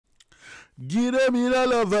Give them in a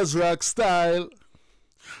lover's rock style.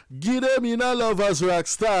 Give them in a lover's rock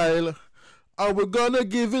style. And we're gonna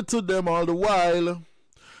give it to them all the while.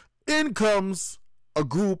 In comes a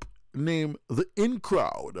group named The In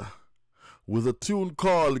Crowd with a tune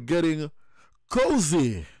called Getting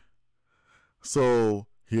Cozy. So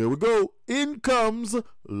here we go. In comes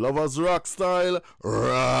Lovers Rock Style.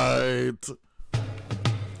 Right.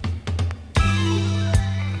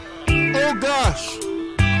 Oh gosh.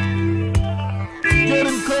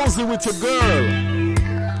 Getting cozy with your girl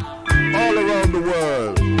all around the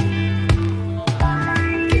world.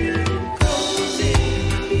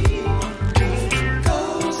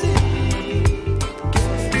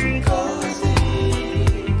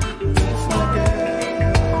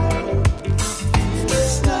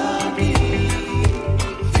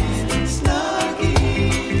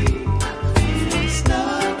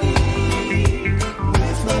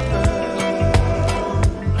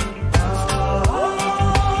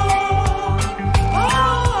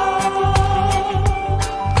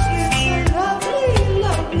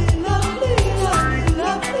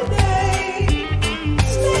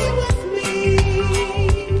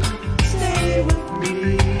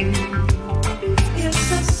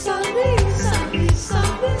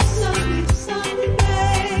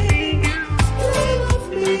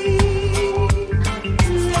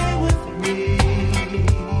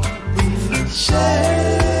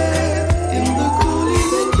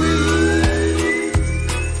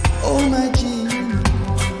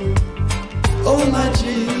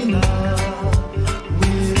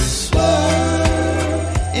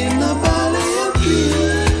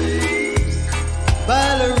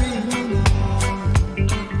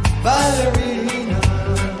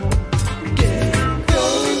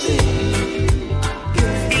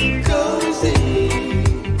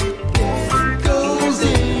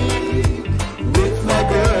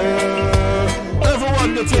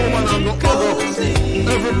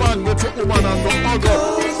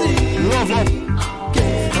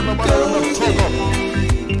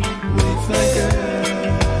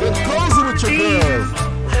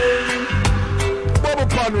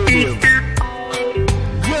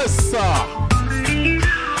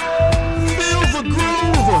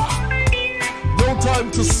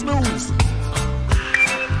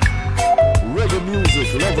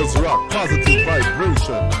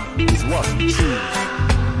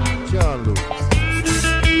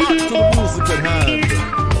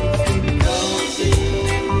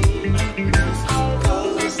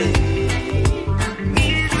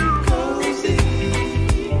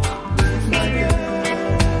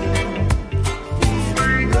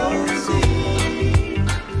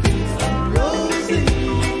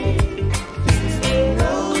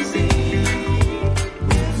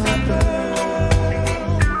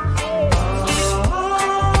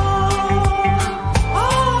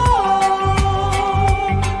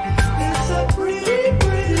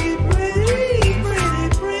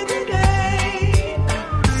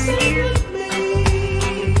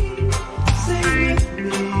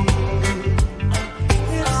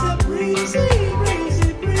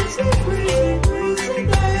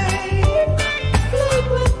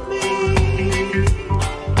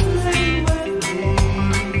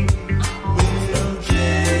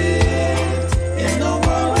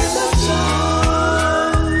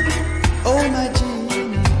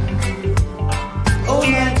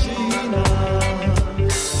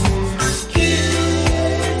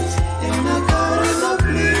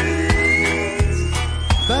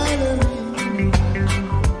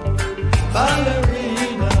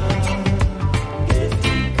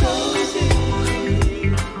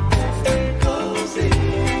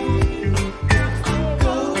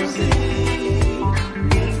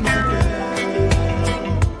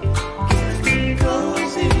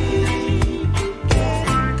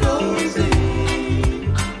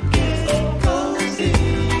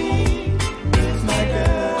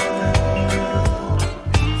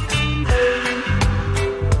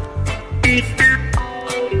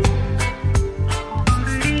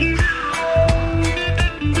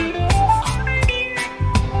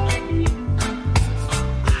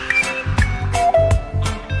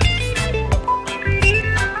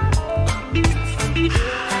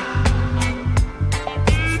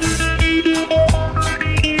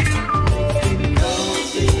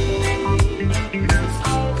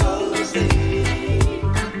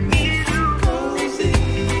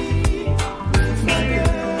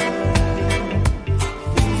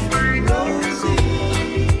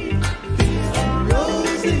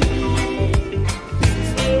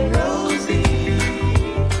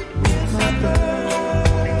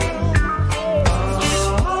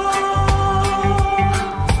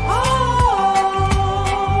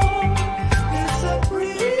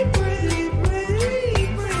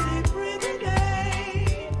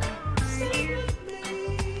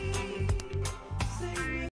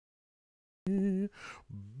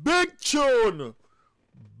 tune.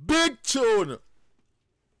 Big tune.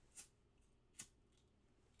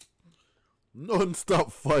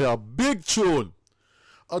 Non-stop fire. Big tune.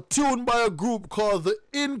 A tune by a group called the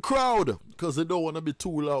In Crowd, because they don't want to be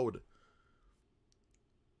too loud.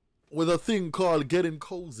 With a thing called Getting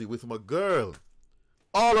Cozy with my girl.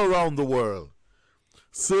 All around the world.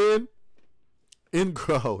 Saying, In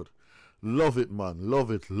Crowd. Love it, man.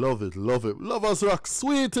 Love it, love it, love it. Lovers Rock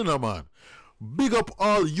sweet, you know, man. Big up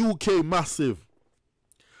all UK massive.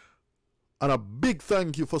 And a big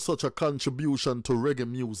thank you for such a contribution to reggae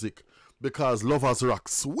music. Because Lovers Rock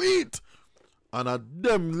sweet. And a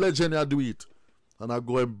them legend I do it. And I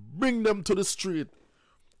go and bring them to the street.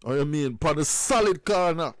 Or you mean, for the solid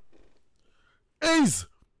corner. Ease.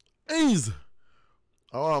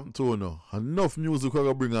 I want to know. Enough music we're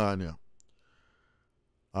going to bring on here.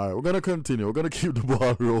 Alright, we're going to continue. We're going to keep the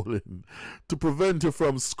ball rolling. To prevent you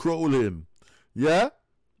from scrolling. Yeah?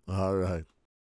 Alright.